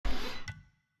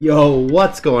Yo,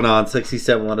 what's going on,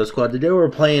 67 Letter Squad? Today we're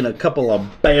playing a couple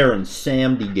of Baron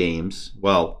SamDaDude games.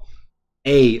 Well,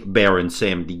 a Baron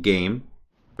SamDaDude game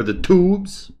for the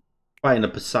tubes. Fighting a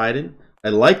Poseidon. I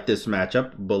like this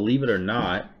matchup, believe it or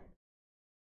not.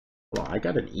 Well, I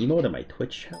got an emote in my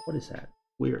Twitch chat. What is that?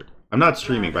 Weird. I'm not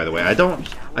streaming, by the way. I don't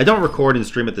record and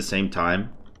stream at the same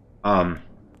time. I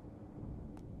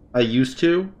used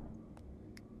to.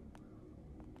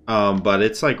 But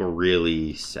it's like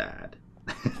really sad.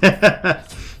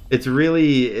 it's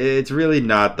really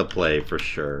not the play for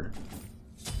sure.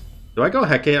 Do I go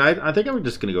Hecate? I think I'm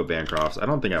just gonna go Bancrofts. I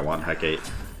don't think I want Hecate.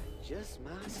 Just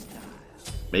my style.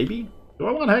 Maybe? Do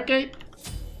I want Hecate?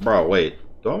 Bro, wait.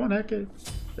 Do I want Hecate?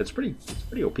 It's pretty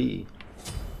OP.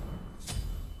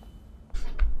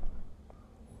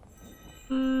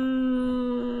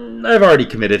 I've already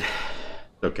committed.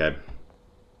 Okay.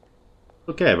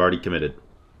 Okay, I've already committed.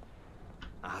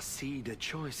 I see the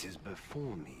choices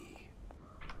before me.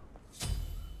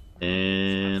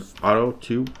 And auto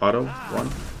 2, auto 1.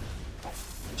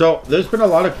 So there's been a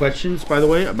lot of questions, by the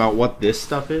way, about what this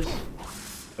stuff is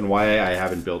and why I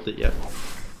haven't built it yet.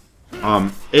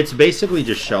 It's basically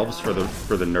just shelves for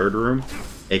the nerd room,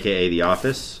 aka the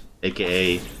office,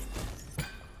 aka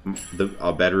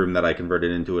a bedroom that I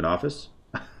converted into an office.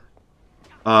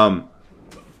 And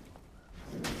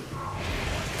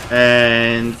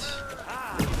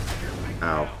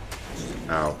ow,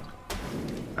 ow,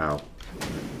 ow.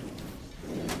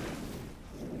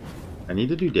 I need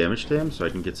to do damage to him so I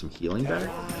can get some healing back.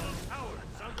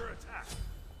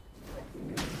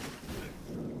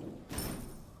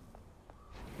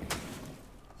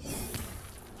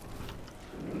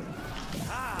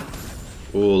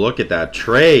 Ooh, look at that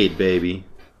trade, baby.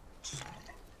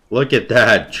 Look at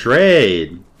that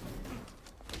trade.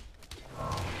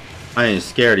 I ain't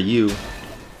scared of you,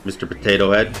 Mr.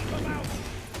 Potato Head.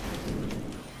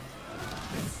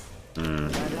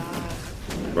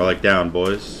 Relic down,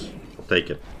 boys. I'll take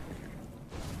it.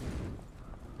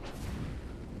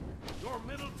 Your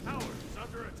middle tower is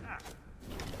under attack.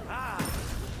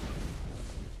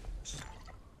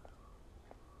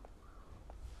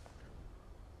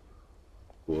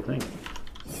 Cool thing.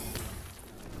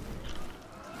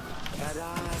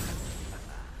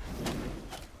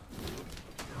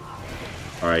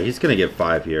 Alright, he's gonna get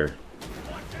 5 here.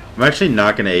 I'm actually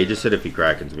not gonna Aegis it if he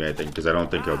Krakens me, I think, because I don't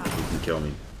think he can kill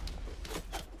me.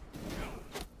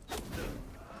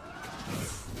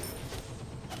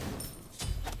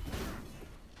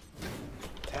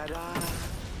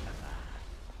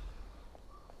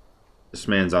 This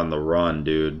man's on the run,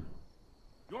 dude.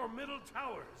 Your middle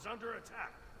tower is under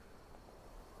attack.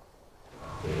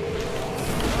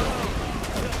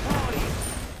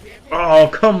 Oh,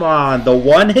 come on. The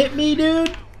one hit me,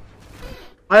 dude?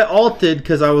 I ulted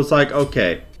because I was like,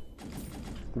 okay.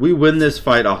 We win this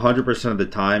fight 100% of the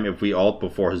time if we ult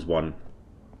before his one.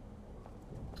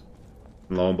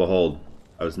 And lo and behold,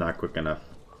 I was not quick enough.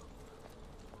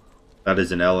 That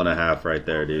is an L&a-half right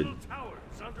there, dude.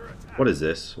 What is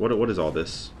this? What is all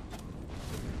this?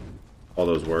 All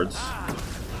those words?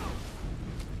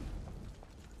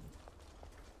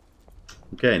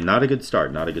 Okay, not a good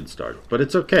start, not a good start. But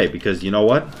it's okay, because you know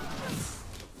what?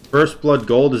 First Blood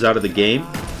Gold is out of the game.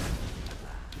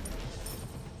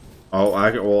 Oh,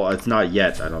 well, it's not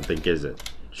yet, I don't think, is it?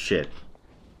 Shit.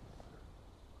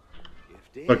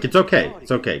 Look, it's okay.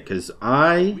 It's okay, because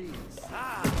I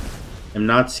am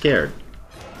not scared.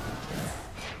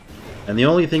 And the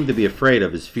only thing to be afraid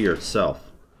of is fear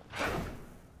itself.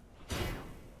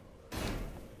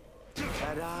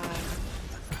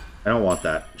 I don't want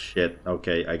that. Shit.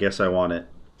 Okay, I guess I want it.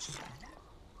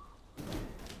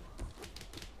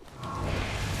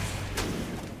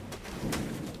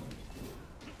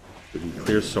 But he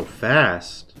clears so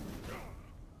fast.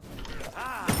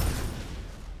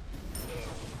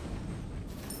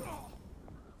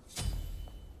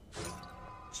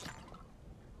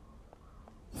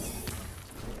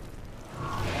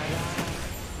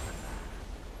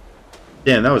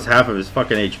 Damn, that was half of his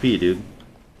fucking HP, dude.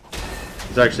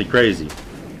 It's actually crazy.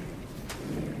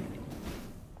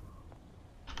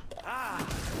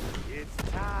 It's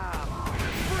time.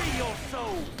 Free your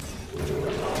soul.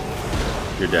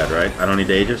 You're dead, right? I don't need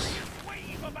to Aegis.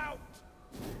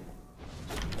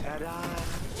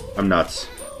 I'm nuts.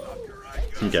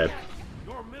 Okay.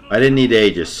 I didn't need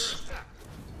Aegis.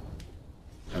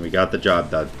 And we got the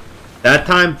job done. That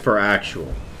time for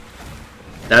actual.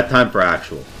 That time for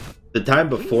actual. The time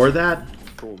before that,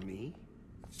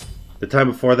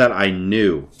 I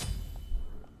knew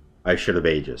I should have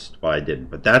Aegis. Well, I didn't.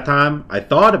 But that time, I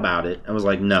thought about it and was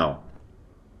like, no.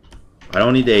 I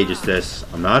don't need to Aegis this.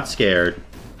 I'm not scared.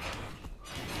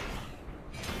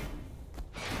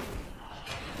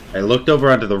 I looked over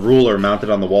onto the ruler mounted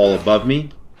on the wall above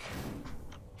me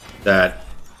that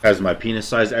has my penis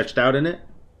size etched out in it.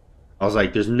 I was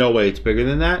like, there's no way it's bigger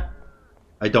than that.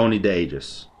 I don't need the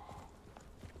Aegis.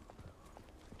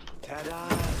 Ta-da!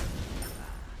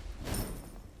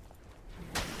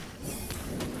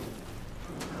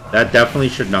 That definitely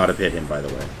should not have hit him, by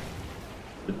the way.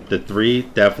 The 3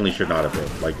 definitely should not have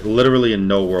hit. Like, literally in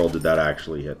no world did that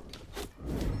actually hit.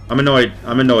 I'm annoyed.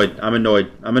 I'm annoyed. I'm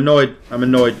annoyed. I'm annoyed. I'm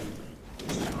annoyed.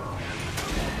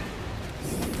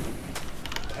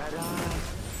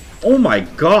 Oh my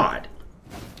god!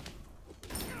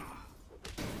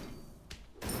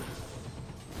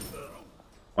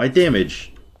 My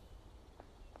damage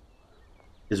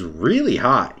is really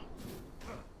high.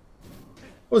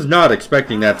 I was not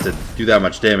expecting that to do that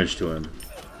much damage to him.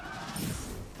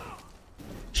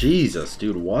 Jesus,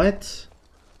 dude, what?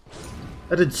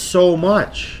 That did so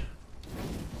much.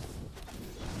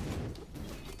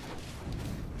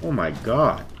 Oh my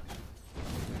god.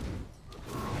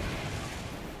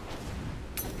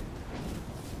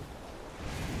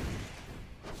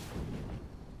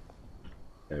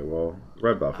 Okay, well,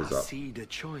 red buff is I up. see the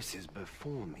choices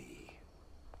before me.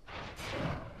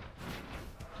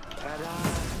 Ta-da!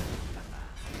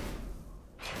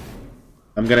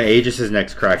 I'm gonna Aegis his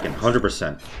next Kraken,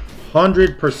 100%.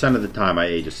 100% of the time I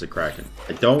Aegis the Kraken.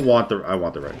 I don't want the... I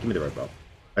want the red. Give me the red buff.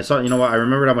 I saw... You know what? I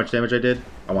remembered how much damage I did.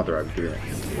 I want the red. Give me that.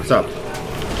 What's up?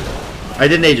 I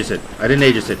didn't Aegis it. I didn't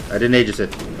Aegis it. I didn't Aegis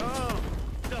it. Oh,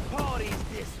 the party's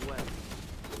this way.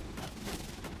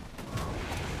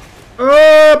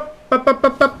 Oh!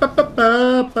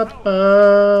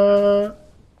 Ba-ba-ba-ba-ba-ba-ba-ba.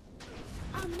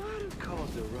 I might have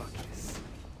caused a ruckus.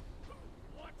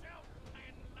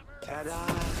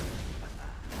 Ta-da!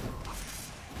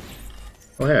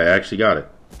 Oh, hey, I actually got it.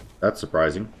 That's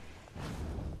surprising.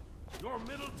 Your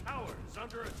middle tower is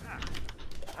under attack.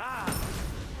 Ah!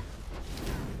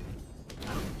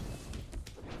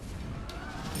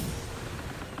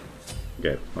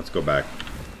 Okay, let's go back.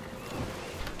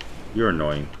 You're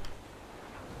annoying.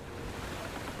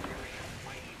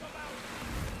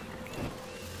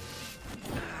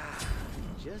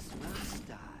 Just my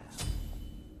style.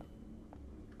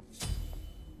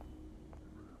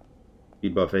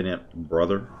 Speed buff ain't it,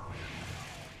 brother?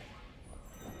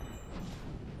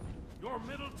 Your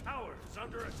middle tower is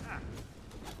under attack.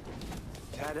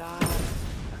 Ta-da!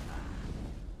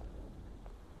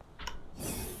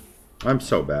 I'm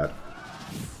so bad.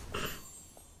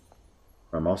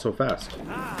 I'm also fast.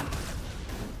 Ah!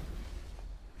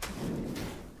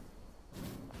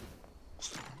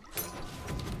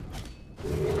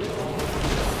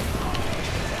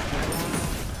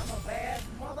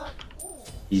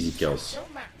 Easy kills.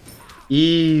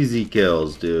 Easy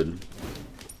kills, dude.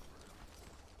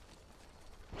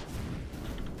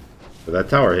 But that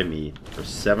tower hit me for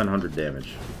 700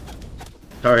 damage.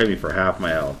 Tower hit me for half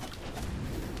my health.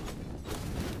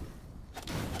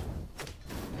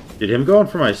 Dude, him going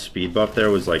for my speed buff there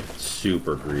was like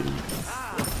super greedy.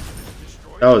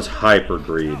 That was hyper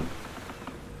greed.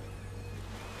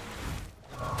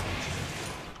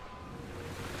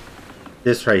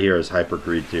 This right here is hyper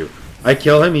greed too. I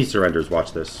kill him, he surrenders.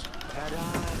 Watch this.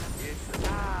 Ta-da! It's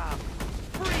time.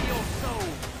 Free your soul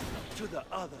to the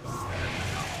others.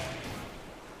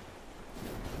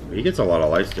 He gets a lot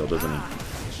of lifesteal, doesn't he?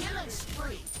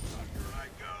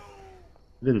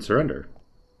 He didn't surrender.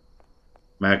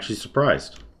 I'm actually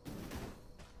surprised.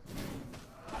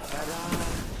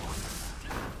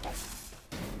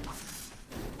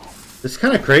 This is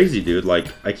kind of crazy, dude. Like,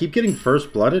 I keep getting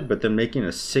first blooded, but then making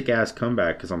a sick ass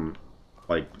comeback because I'm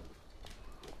like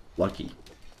lucky.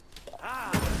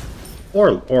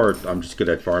 Or I'm just good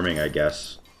at farming, I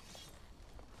guess.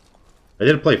 I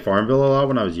didn't play Farmville a lot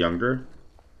when I was younger.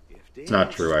 It's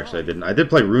not true, actually. I didn't. I did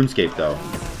play RuneScape though,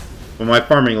 but my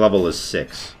farming level is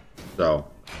 6, so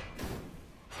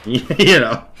you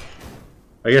know.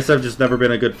 I guess I've just never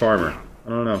been a good farmer. I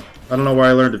don't know. I don't know where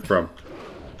I learned it from.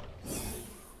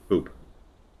 Poop.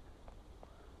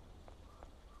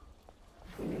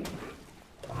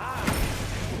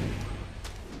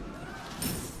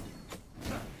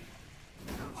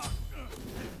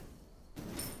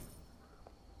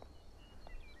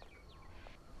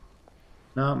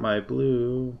 Not my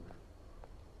blue.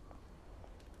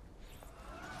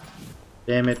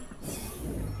 Damn it.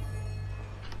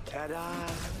 Ta-da! I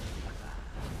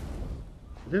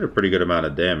did a pretty good amount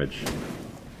of damage.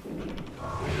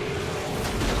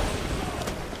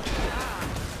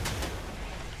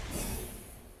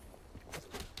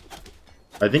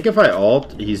 I think if I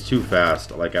ult, he's too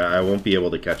fast. Like, I won't be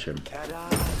able to catch him. Ta-da!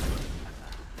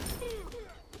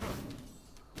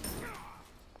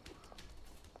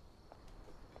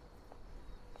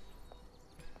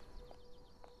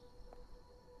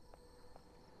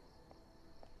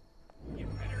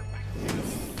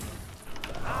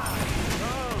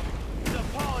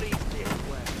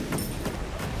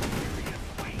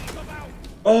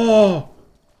 Oh!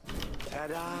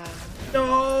 Ta-da!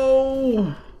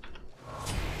 No!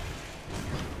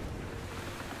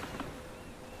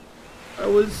 I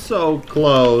was so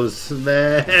close,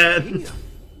 man.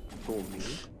 For me.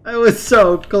 I was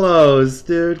so close,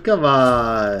 dude. Come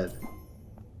on.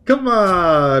 Come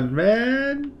on,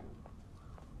 man.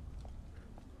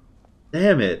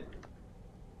 Damn it.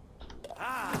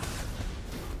 Ah!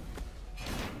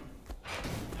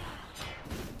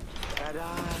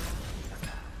 Ta-da!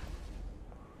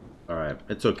 Alright,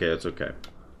 it's okay, it's okay.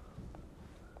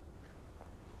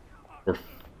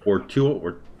 We're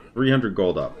 300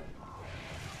 gold up.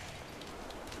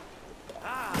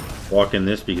 Walk in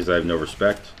this because I have no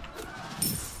respect.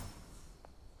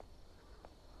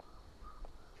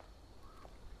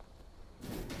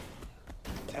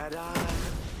 Ta-da!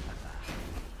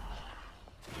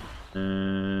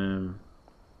 I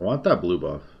want that blue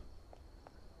buff.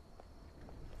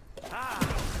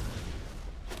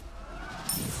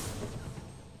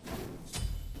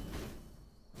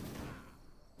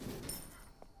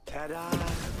 Ta-da!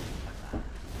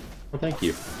 Oh, thank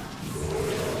you.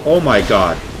 Oh my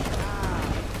god.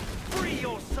 Free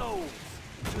your souls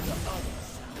to the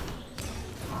others.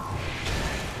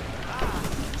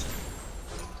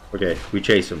 Okay, we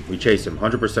chase him. We chase him.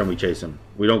 100% we chase him.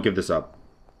 We don't give this up.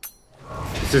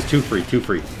 This is too free, too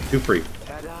free, too free.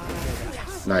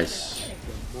 Nice.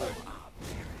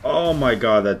 Oh my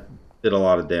god, that did a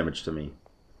lot of damage to me.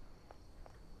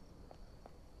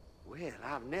 Well,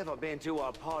 I've never been to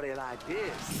a party like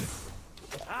this.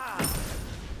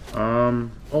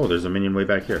 Oh, there's a minion way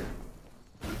back here.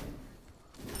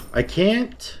 I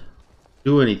can't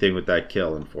do anything with that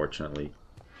kill, unfortunately.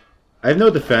 I have no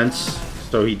defense,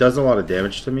 so he does a lot of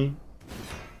damage to me.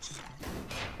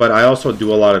 But I also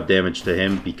do a lot of damage to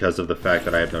him because of the fact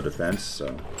that I have no defense,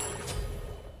 so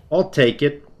I'll take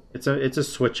it. It's a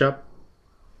switch up.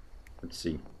 Let's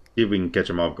see. See if we can catch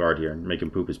him off guard here and make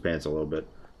him poop his pants a little bit.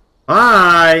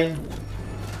 Hi!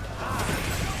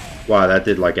 Wow, that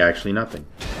did like actually nothing.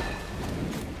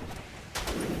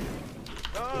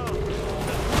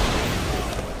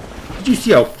 Did you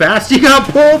see how fast he got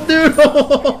pulled, dude?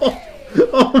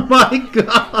 Oh my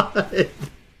god!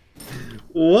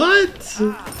 What?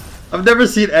 I've never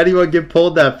seen anyone get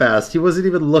pulled that fast. He wasn't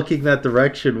even looking that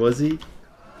direction, was he?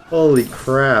 Holy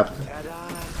crap.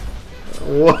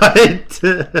 What?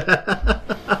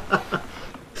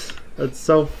 That's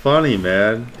so funny,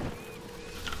 man.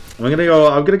 I'm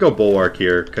gonna go Bulwark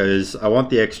here, because I want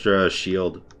the extra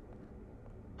shield.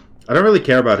 I don't really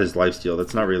care about his lifesteal,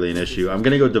 that's not really an issue. I'm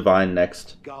gonna go Divine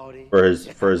next for his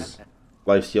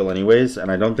lifesteal anyways, and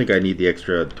I don't think I need the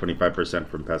extra 25%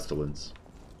 from Pestilence.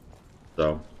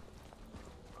 So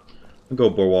I'll go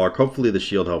Bulwark. Hopefully the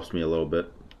shield helps me a little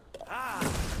bit.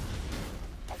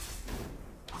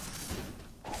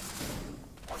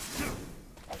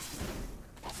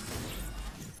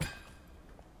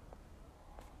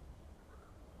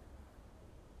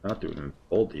 Not doing an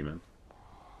old demon.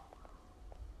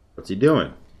 What's he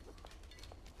doing?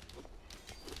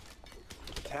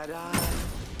 Ta-da!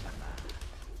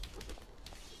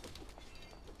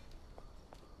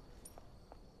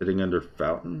 Sitting under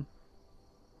fountain?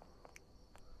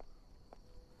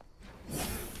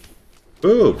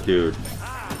 Ooh, dude.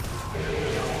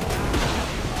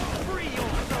 Free your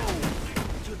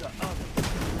souls to the others.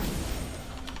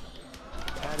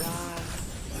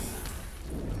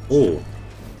 Ta-da! Ooh.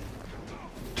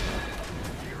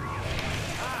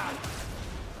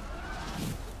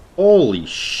 Holy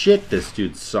shit, this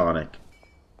dude's Sonic.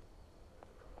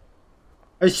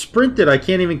 I sprinted, I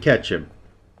can't even catch him.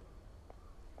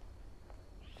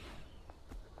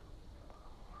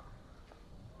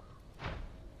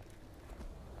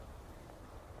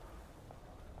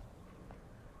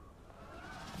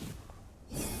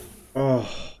 Oh.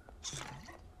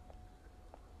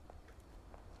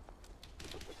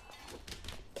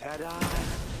 Ta-da!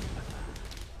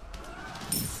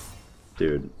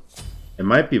 Dude. It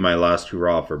might be my last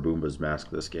hurrah for Boomba's Mask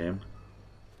this game.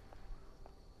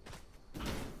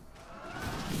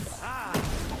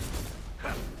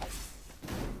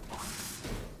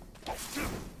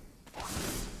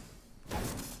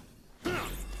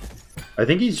 I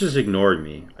think he's just ignoring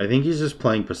me. I think he's just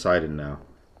playing Poseidon now.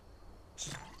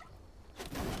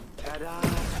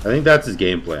 I think that's his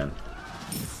game plan.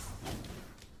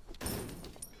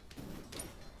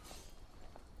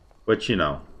 But you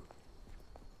know.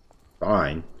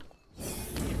 Fine.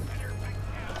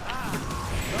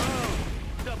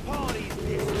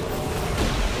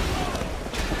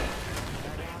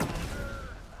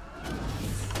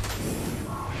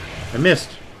 I missed.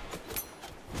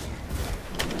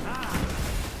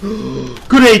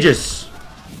 Good Aegis!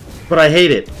 But I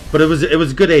hate it. But it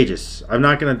was good Aegis. I'm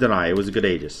not gonna deny it was a good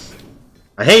Aegis.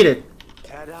 I hate it.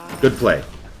 Good play.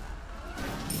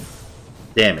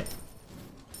 Damn it.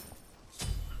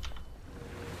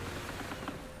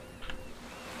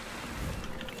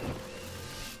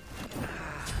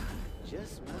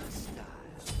 Just my style.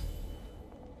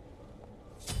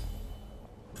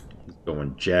 He's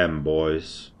going gem,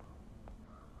 boys.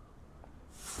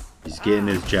 He's getting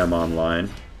his gem online.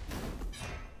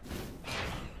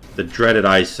 The dreaded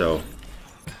ISO.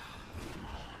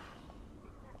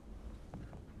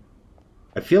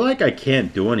 I feel like I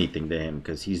can't do anything to him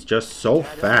because he's just so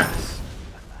fast.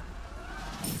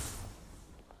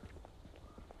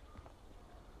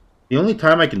 The only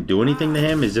time I can do anything to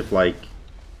him is if, like,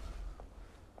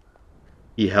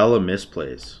 he hella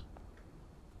misplays.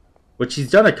 Which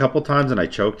he's done a couple times and I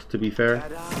choked, to be fair.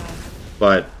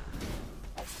 But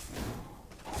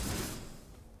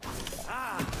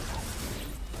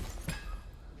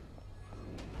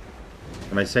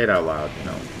when I say it out loud,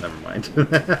 no, never mind.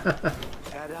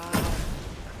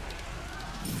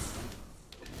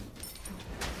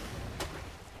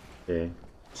 Okay.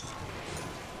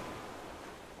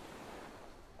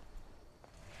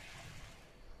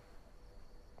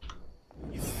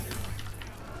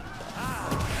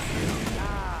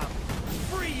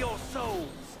 Free your souls.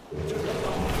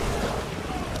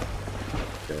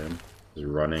 Okay. He's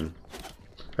running.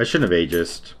 I shouldn't have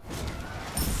Aegis'd.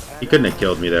 He couldn't have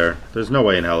killed me there. There's no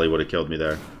way in hell he would have killed me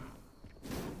there.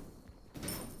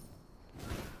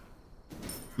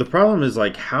 The problem is,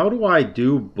 like, how do I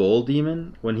do Bull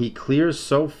Demon when he clears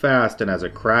so fast and has a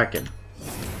Kraken?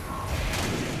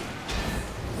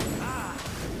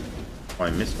 Oh, I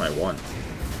missed my one.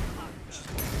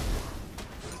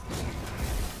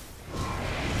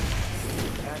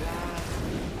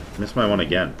 Missed my one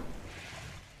again.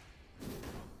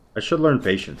 I should learn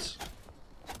patience.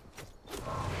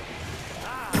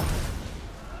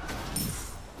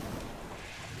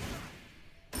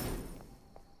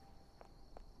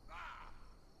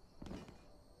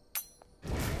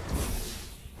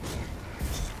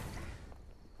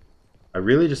 I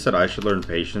really just said I should learn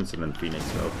patience and then Phoenix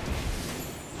though.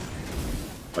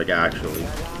 Like, actually.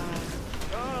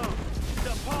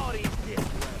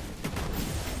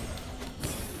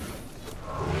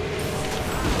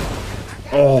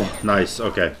 Oh, nice.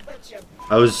 Okay.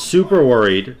 I was super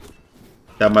worried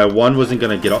that my one wasn't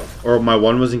gonna get off, or my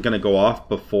one wasn't gonna go off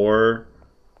before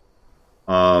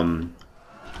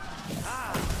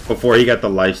before he got the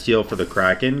lifesteal for the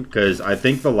Kraken, because I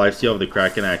think the lifesteal of the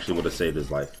Kraken actually would have saved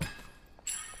his life.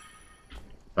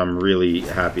 I'm really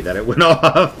happy that it went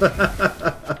off.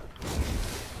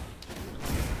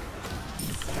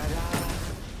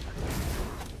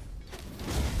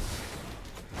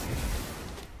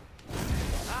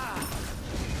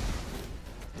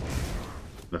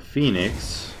 The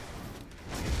Phoenix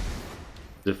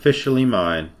is officially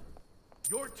mine.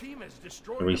 Your team has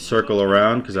destroyed. Can we circle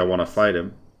around because I want to fight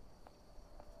him?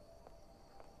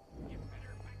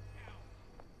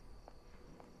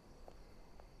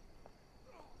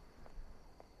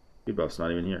 Debuff's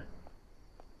not even here.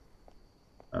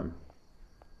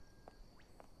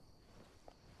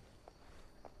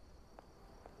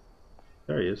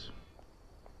 There he is.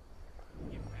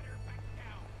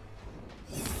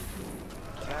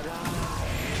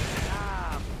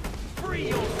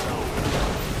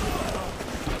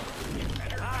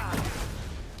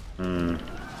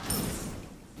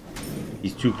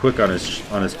 He's too quick on his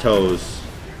toes.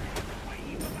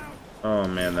 Oh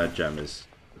man, that gem is.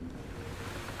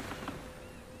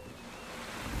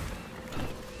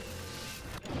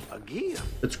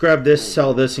 Let's grab this,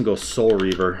 sell this, and go Soul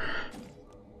Reaver.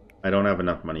 I don't have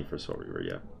enough money for Soul Reaver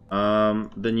yet.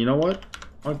 Then you know what?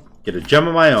 I'll get a gem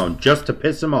of my own just to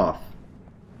piss him off.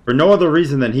 For no other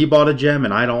reason than he bought a gem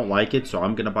and I don't like it, so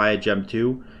I'm gonna buy a gem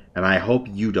too, and I hope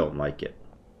you don't like it.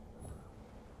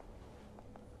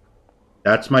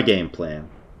 That's my game plan.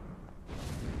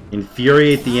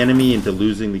 Infuriate the enemy into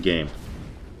losing the game.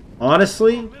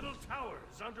 Honestly,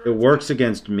 it works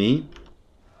against me,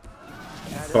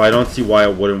 so I don't see why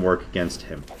it wouldn't work against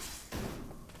him.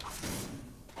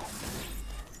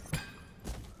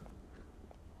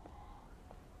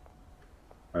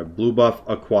 Alright, blue buff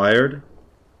acquired.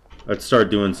 Let's start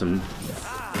doing some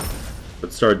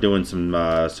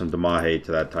Damahe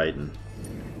to that Titan.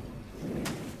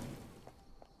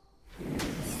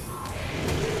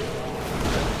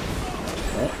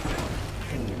 Oh.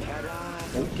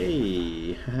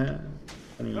 Okay.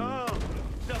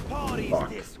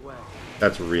 Fuck.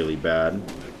 That's really bad.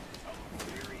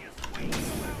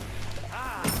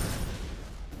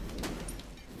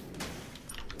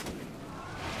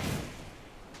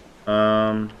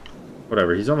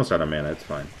 Whatever, he's almost out of mana, it's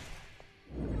fine.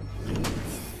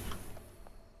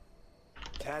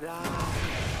 Ta-da!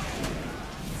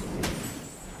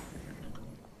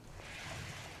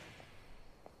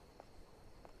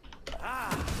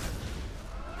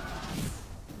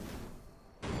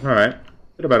 Alright.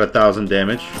 Did about 1,000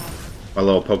 damage. My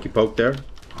little pokey poke there.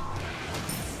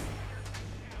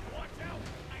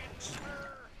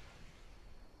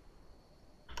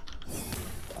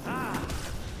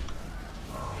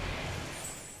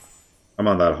 I'm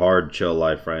on that hard chill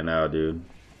life right now, dude.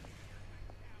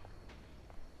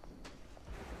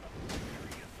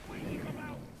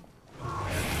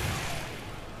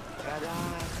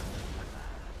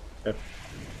 Okay.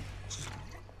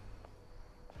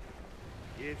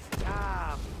 It's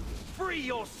time. Free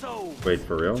your soul. Wait,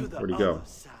 for real? Where'd he go?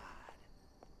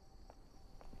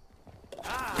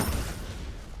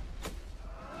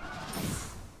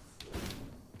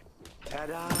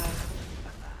 Ta-da.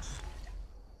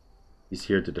 He's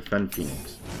here to defend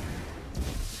Phoenix.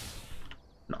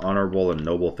 An honorable and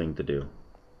noble thing to do.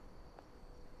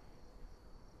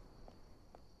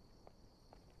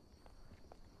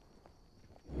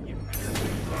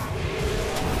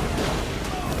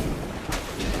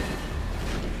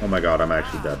 Oh my god, I'm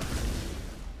actually dead.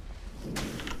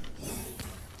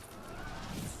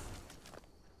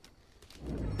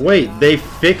 Wait, they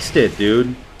fixed it,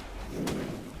 dude.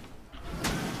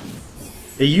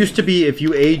 It used to be if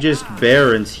you Aegis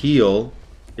Baron's heal,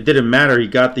 it didn't matter, he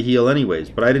got the heal anyways.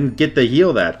 But I didn't get the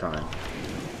heal that time.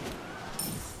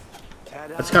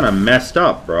 That's kind of messed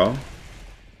up, bro.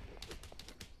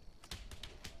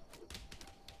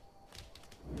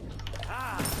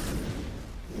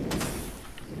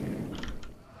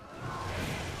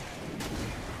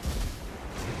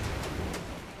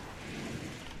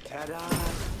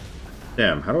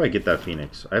 Damn, how do I get that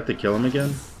Phoenix? I have to kill him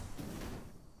again?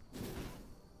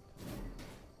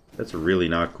 That's really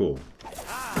not cool.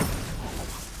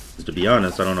 Just to be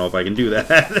honest, I don't know if I can do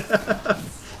that.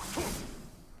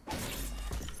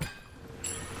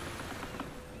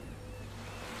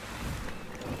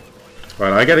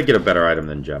 Alright, I gotta get a better item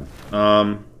than Gem.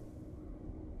 I'm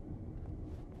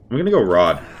gonna go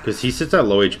Rod, because he sits at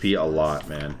low HP a lot,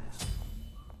 man.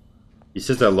 He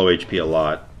sits at low HP a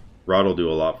lot. Rod will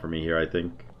do a lot for me here, I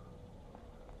think.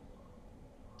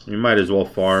 We might as well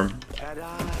farm.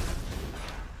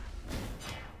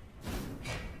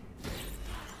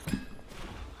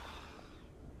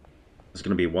 It's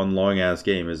gonna be one long-ass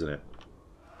game, isn't it?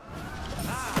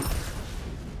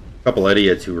 A couple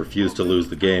idiots who refuse to lose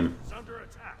the game.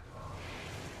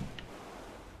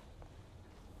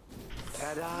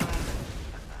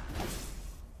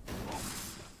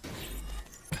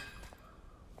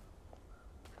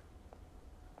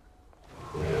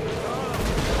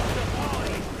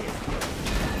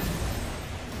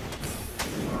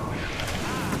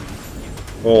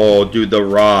 Oh, dude, the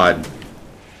Rod.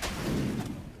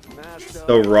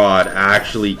 The Rod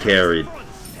actually carried.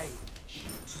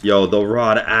 Yo, the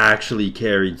Rod actually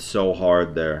carried so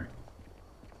hard there.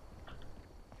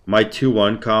 My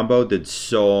 2-1 combo did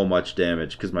so much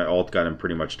damage because my ult got him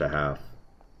pretty much to half.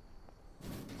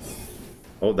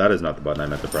 Oh, that is not the button I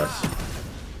meant to press.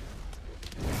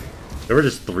 They were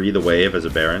just 3 the wave as a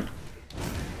Baron.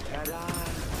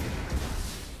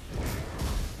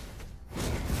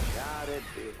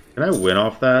 Can I win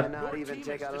off that?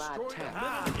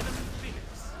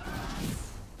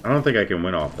 I don't think I can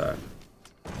win off that.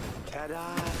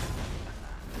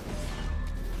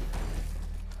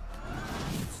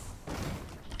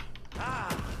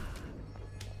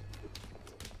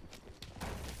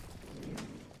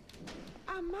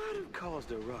 I might have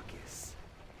caused a ruckus.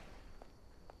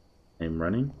 I'm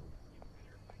running.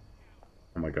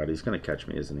 Oh my god, he's gonna catch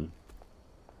me, isn't he?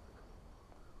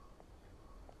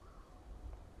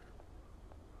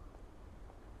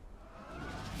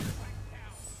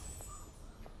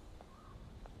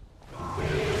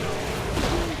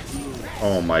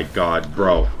 Oh my god,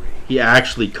 bro. He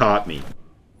actually caught me.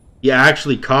 He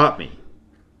actually caught me.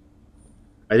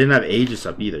 I didn't have Aegis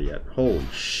up either yet. Holy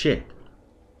shit.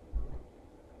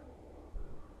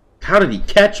 How did he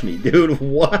catch me, dude?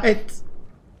 What?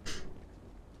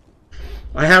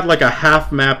 I had like a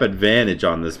half map advantage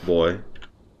on this boy.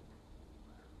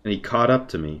 And he caught up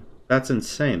to me. That's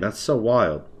insane. That's so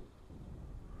wild.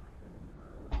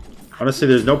 Honestly,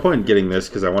 there's no point in getting this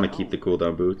because I want to keep the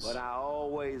cooldown boots.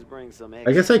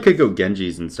 I guess I could go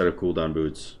Genji's instead of cooldown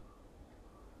boots.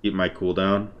 Keep my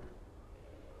cooldown.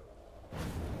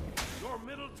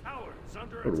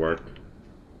 Would work.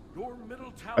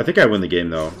 I think I win the game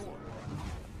though.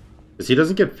 Because he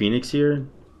doesn't get Phoenix here.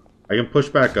 I can push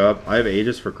back up. I have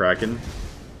Aegis for Kraken.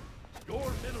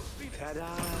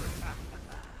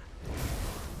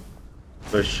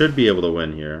 So I should be able to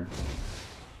win here.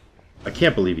 I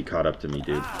can't believe he caught up to me,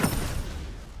 dude.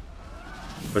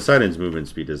 Poseidon's movement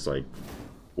speed is like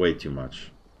way too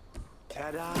much.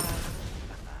 Ta-da!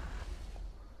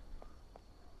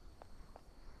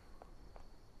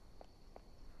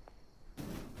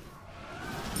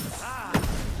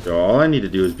 So all I need to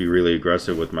do is be really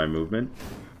aggressive with my movement.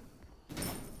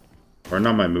 Or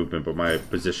not my movement, but my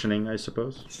positioning, I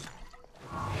suppose.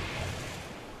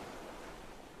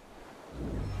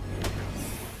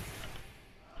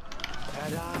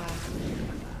 Ta-da!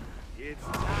 It's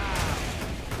time.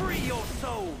 Free your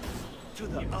souls to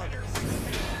the others.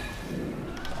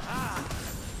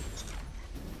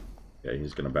 Yeah,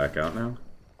 he's gonna back out now.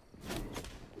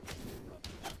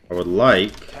 I would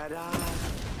like... Ta-da!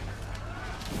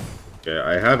 Okay,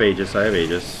 I have Aegis, I have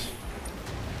Aegis.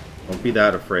 Don't be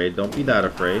that afraid, don't be that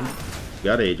afraid. You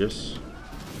got Aegis.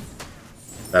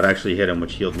 That actually hit him,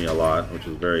 which healed me a lot, which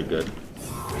was very good.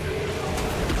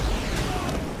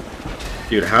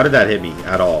 Dude, how did that hit me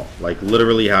at all? Like,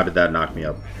 literally, how did that knock me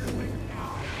up?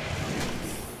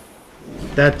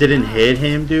 That didn't hit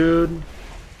him, dude?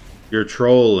 You're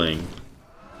trolling.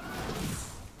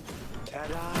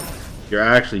 You're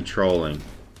actually trolling.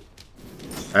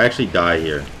 I actually die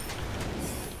here.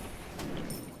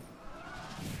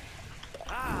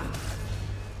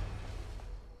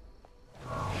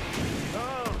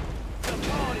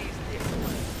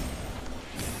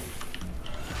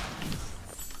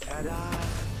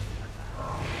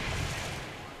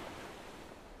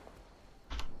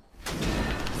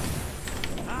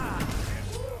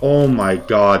 Oh my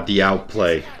god, the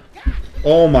outplay.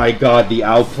 Oh my god, the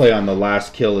outplay on the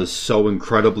last kill is so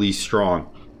incredibly strong.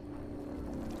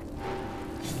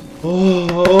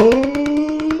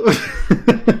 Oh.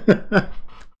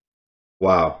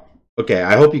 Wow. Okay,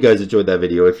 I hope you guys enjoyed that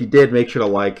video. If you did, make sure to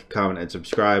like, comment, and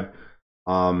subscribe.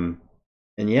 And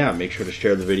yeah, make sure to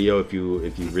share the video if you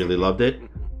really loved it.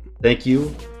 Thank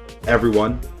you,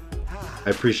 everyone. I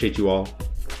appreciate you all.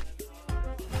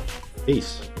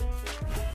 Peace.